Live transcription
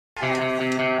Well,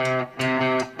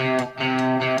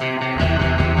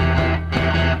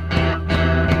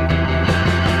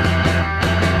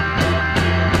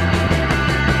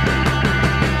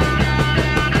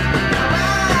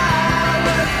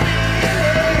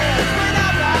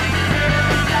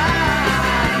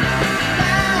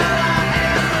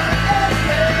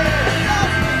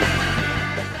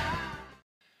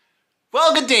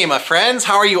 good day, my friends.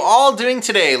 How are you all doing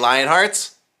today,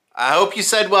 Lionhearts? I hope you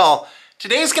said well.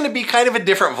 Today's going to be kind of a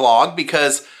different vlog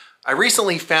because I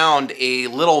recently found a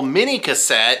little mini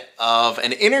cassette of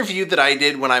an interview that I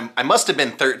did when I must have been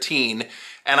 13.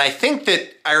 And I think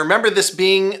that I remember this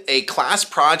being a class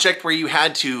project where you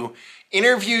had to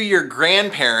interview your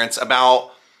grandparents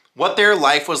about what their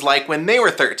life was like when they were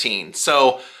 13.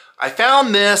 So I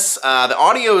found this. The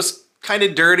audio is kind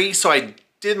of dirty, so I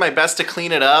did my best to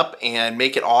clean it up and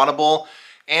make it audible,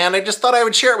 and I just thought I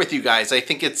would share it with you guys. I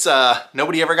think it's,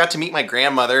 nobody ever got to meet my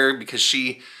grandmother because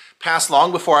she passed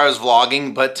long before I was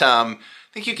vlogging, but I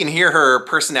think you can hear her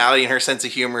personality and her sense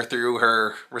of humor through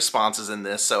her responses in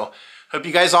this, so hope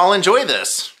you guys all enjoy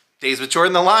this. Daze with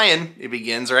Jordan the Lion, it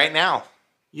begins right now.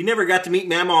 You never got to meet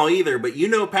Mamaw either, but you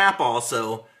know Papaw,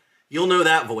 so you'll know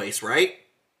that voice, right?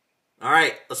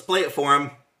 Alright, let's play it for him.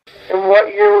 And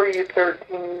what year were you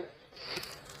 13?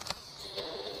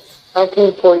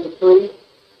 1943.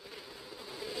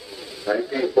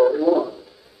 1941.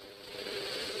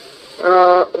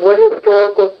 What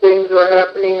historical things were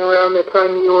happening around the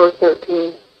time you were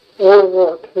 13? World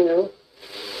War II.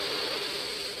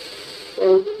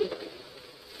 And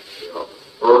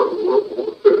World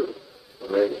War II.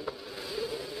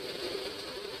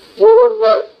 what was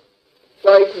that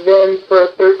like then for a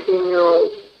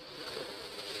 13-year-old?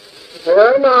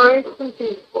 Very nice and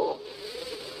peaceful.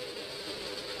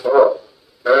 Oh,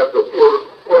 that's the first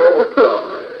world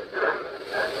time.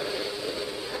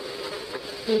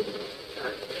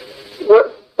 What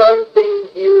fun things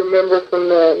do you remember from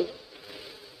then?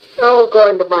 Oh,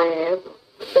 going to my aunt's,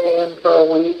 staying for a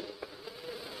week.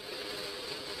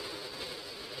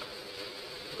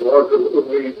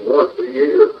 Once a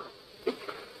year.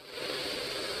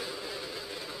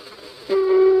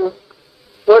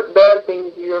 What bad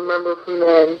things do you remember from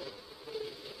then?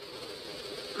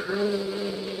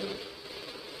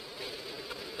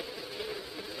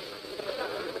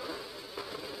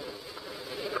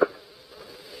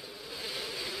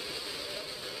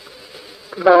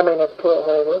 Bombing at Pearl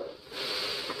Harbor.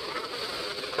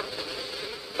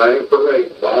 Same for me.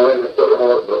 Bombing at Pearl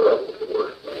Harbor.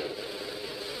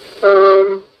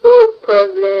 Who was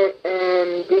president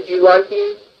and did you like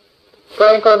him?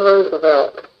 Franklin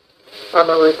Roosevelt. I'm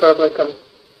a Republican.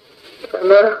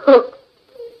 No.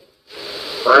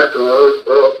 Franklin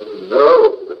Roosevelt, no.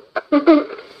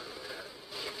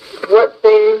 What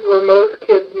things were most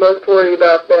kids most worried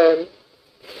about then?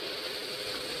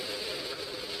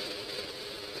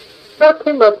 Not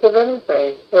too much of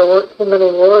anything. There weren't too many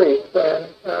worries then,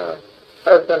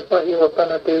 other than what you were going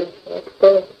to do next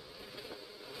day.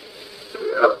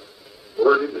 Yeah.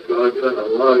 Where he was going to get the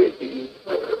money.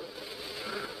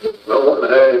 No one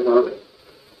had any money.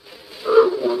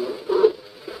 Everyone was broke.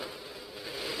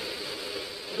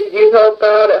 Did you help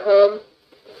out at home?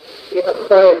 You have to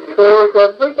play chores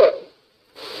every day.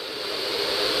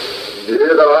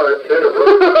 Did I ever?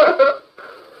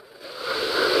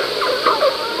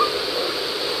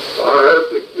 I had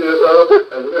to get up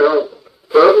and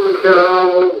cut the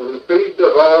cows and feed the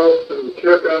hogs and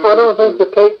chickens. I don't think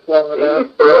it takes long enough.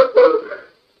 Eat breakfast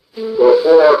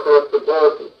before I crossed the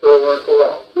bus at 7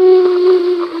 o'clock.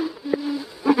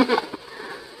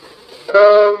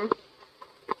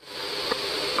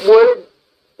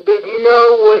 Did you know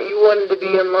what you wanted to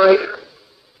be in life?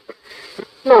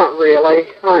 Not really.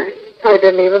 I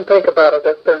didn't even think about it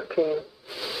at 13.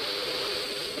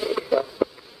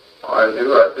 I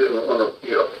knew I didn't want to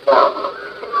be a farmer.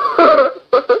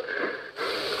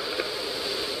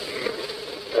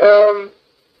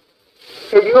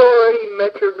 Had you already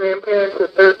met your grandparents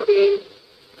at 13?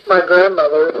 My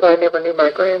grandmother, so I never knew my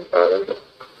grandfather.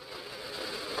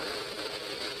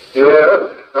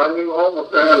 Yes, I knew all my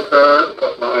grandparents,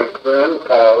 but my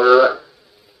grandfather,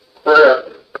 Fred,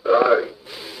 died.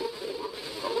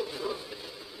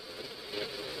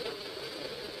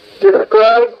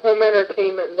 Describe home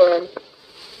entertainment then.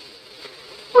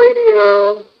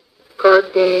 Radio,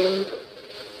 card games.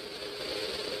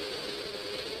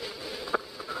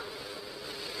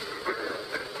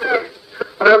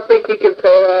 I don't think you can say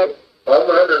that. Home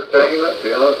entertainment,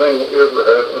 the only thing we ever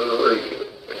had was the radio.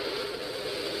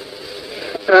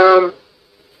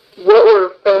 What were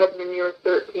fads when you were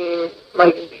 13?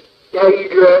 Like how you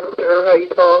dressed or how you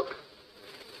talked?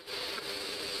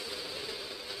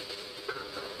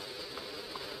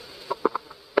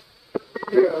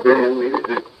 Big band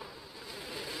music.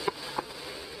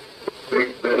 Big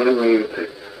band music.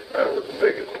 That was the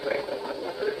biggest thing on my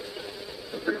life.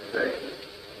 The big thing.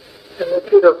 And the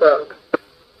jitterbug.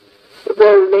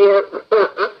 Very neat.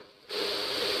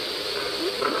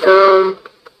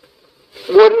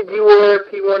 What did you wear if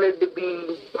you wanted to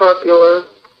be popular?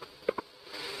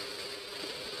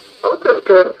 I was just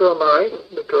dressed real nice.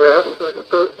 The dress, the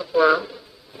skirt, the blouse.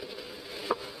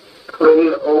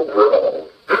 Clean overalls.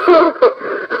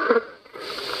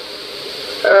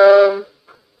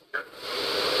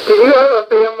 Did you have a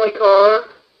family car?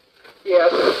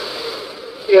 Yes.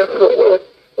 Yes, what was it?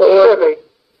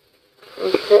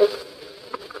 Okay.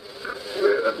 We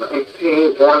had a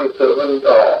 1927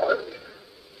 Dodge.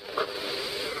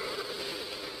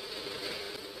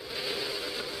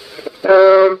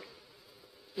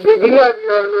 Did you have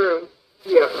your own room?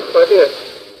 Yes, I did.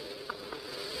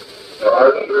 I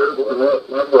shared one with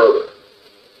my brother.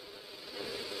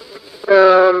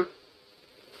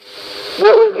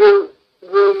 What was your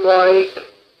room like?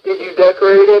 Did you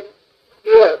decorate it?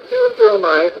 Yes, it was real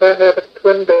nice. I had a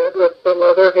twin bed with a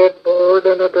leather headboard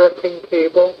and a dressing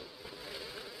table.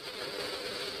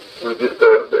 We just had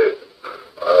a bed.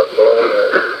 I saw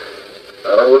that.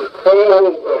 And it was cold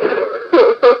up there.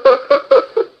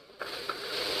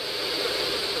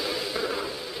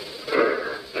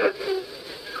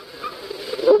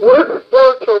 What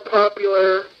sports were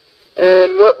popular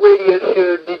and what radio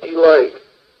show did you like?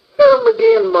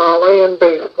 McGee and Molly and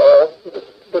baseball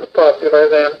was popular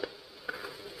then.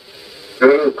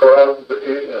 Bing crosby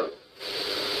and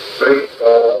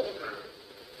baseball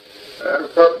and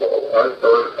football. I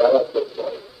started all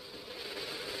football.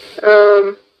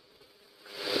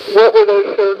 What were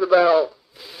those shows about?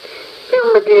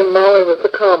 McGee and Molly was a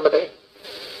comedy.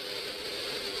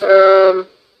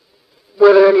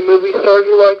 Were there any movie stars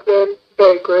you liked then?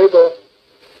 Betty Grable.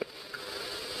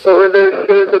 What were those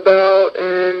shows about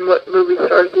and what movie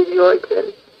stars did you like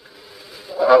then?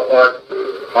 I liked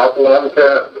the Hopalong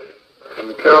Cat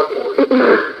and Cowboys.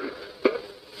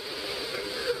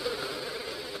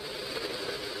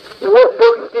 What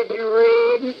books did you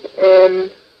read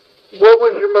and what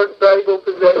was your most valuable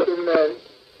possession then?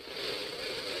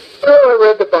 Well, I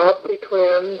read the Bobbsey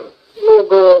Twins, little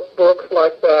girl books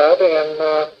like that, and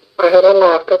I had a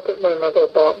lockup that my mother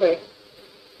bought me.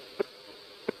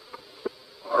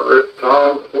 I read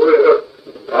Tom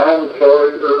Swift, Tom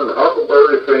Sawyer, and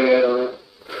Huckleberry Finn.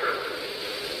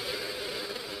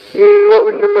 What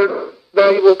was your most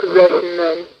valuable possession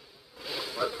then?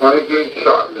 My 20-gauge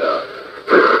shotgun.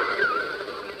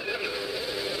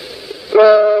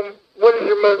 What is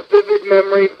your most vivid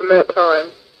memory from that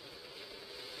time?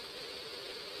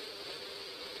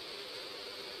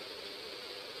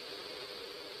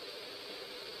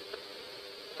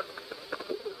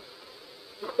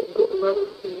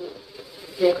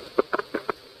 Yeah.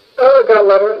 Oh, I got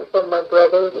letters from my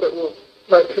brothers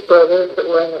my two brothers that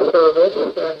were in the service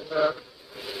and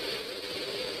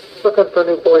looking for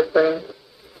new boyfriends.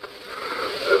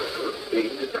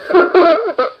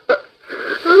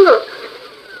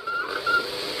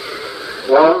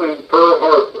 Long in Pearl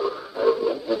Harbor.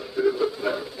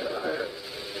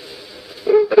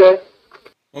 Okay.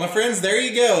 Well, my friends, there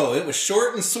you go. It was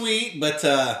short and sweet, but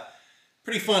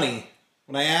pretty funny.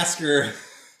 When I asked her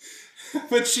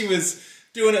what she was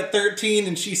doing at 13,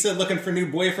 and she said looking for new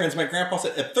boyfriends, my grandpa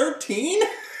said, at 13?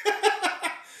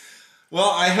 Well,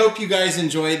 I hope you guys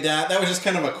enjoyed that. That was just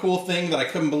kind of a cool thing that I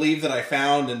couldn't believe that I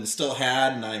found and still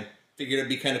had, and I figured it'd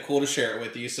be kind of cool to share it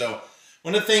with you. So I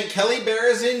want to thank Kelly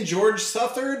Berezin, George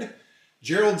Southard,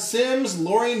 Gerald Sims,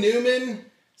 Lori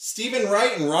Newman, Stephen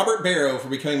Wright, and Robert Barrow for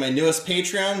becoming my newest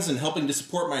Patreons and helping to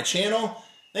support my channel.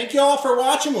 Thank you all for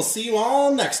watching. We'll see you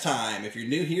all next time. If you're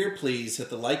new here, please hit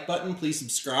the like button, please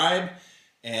subscribe,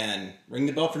 and ring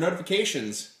the bell for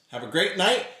notifications. Have a great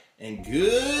night, and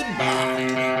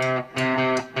goodbye.